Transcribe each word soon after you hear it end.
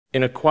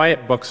In a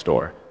quiet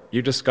bookstore,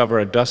 you discover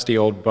a dusty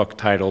old book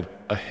titled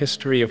A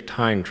History of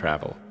Time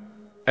Travel.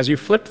 As you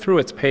flip through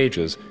its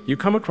pages, you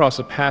come across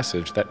a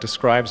passage that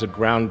describes a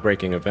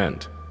groundbreaking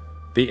event,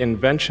 the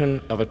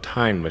invention of a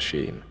time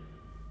machine.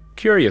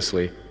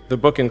 Curiously, the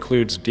book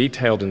includes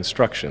detailed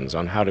instructions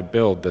on how to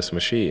build this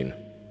machine.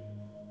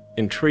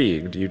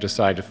 Intrigued, you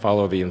decide to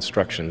follow the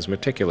instructions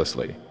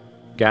meticulously,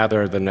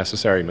 gather the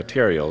necessary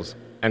materials,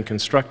 and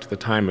construct the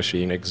time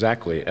machine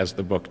exactly as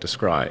the book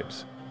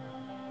describes.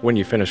 When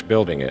you finish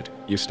building it,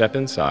 you step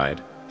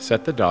inside,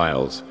 set the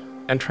dials,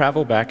 and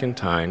travel back in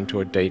time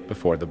to a date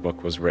before the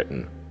book was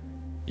written.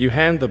 You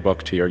hand the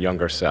book to your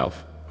younger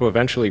self, who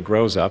eventually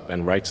grows up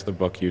and writes the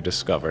book you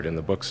discovered in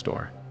the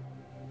bookstore.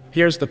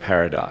 Here's the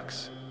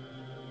paradox.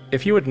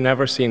 If you had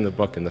never seen the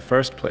book in the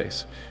first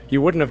place,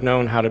 you wouldn't have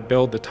known how to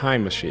build the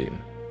time machine.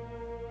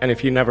 And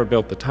if you never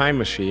built the time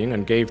machine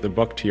and gave the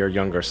book to your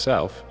younger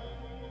self,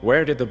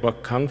 where did the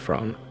book come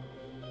from?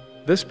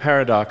 This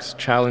paradox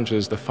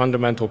challenges the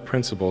fundamental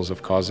principles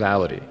of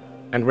causality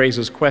and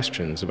raises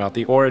questions about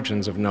the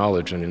origins of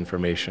knowledge and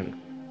information.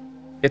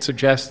 It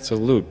suggests a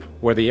loop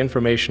where the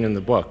information in the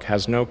book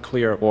has no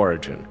clear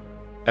origin,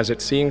 as it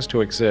seems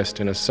to exist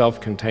in a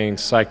self-contained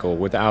cycle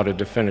without a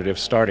definitive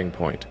starting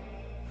point.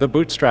 The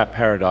Bootstrap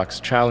paradox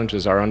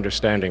challenges our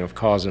understanding of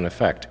cause and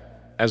effect,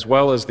 as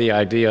well as the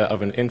idea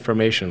of an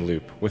information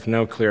loop with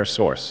no clear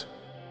source.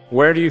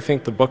 Where do you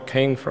think the book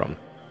came from?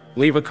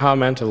 Leave a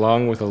comment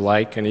along with a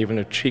like and even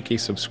a cheeky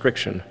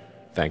subscription.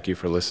 Thank you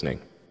for listening.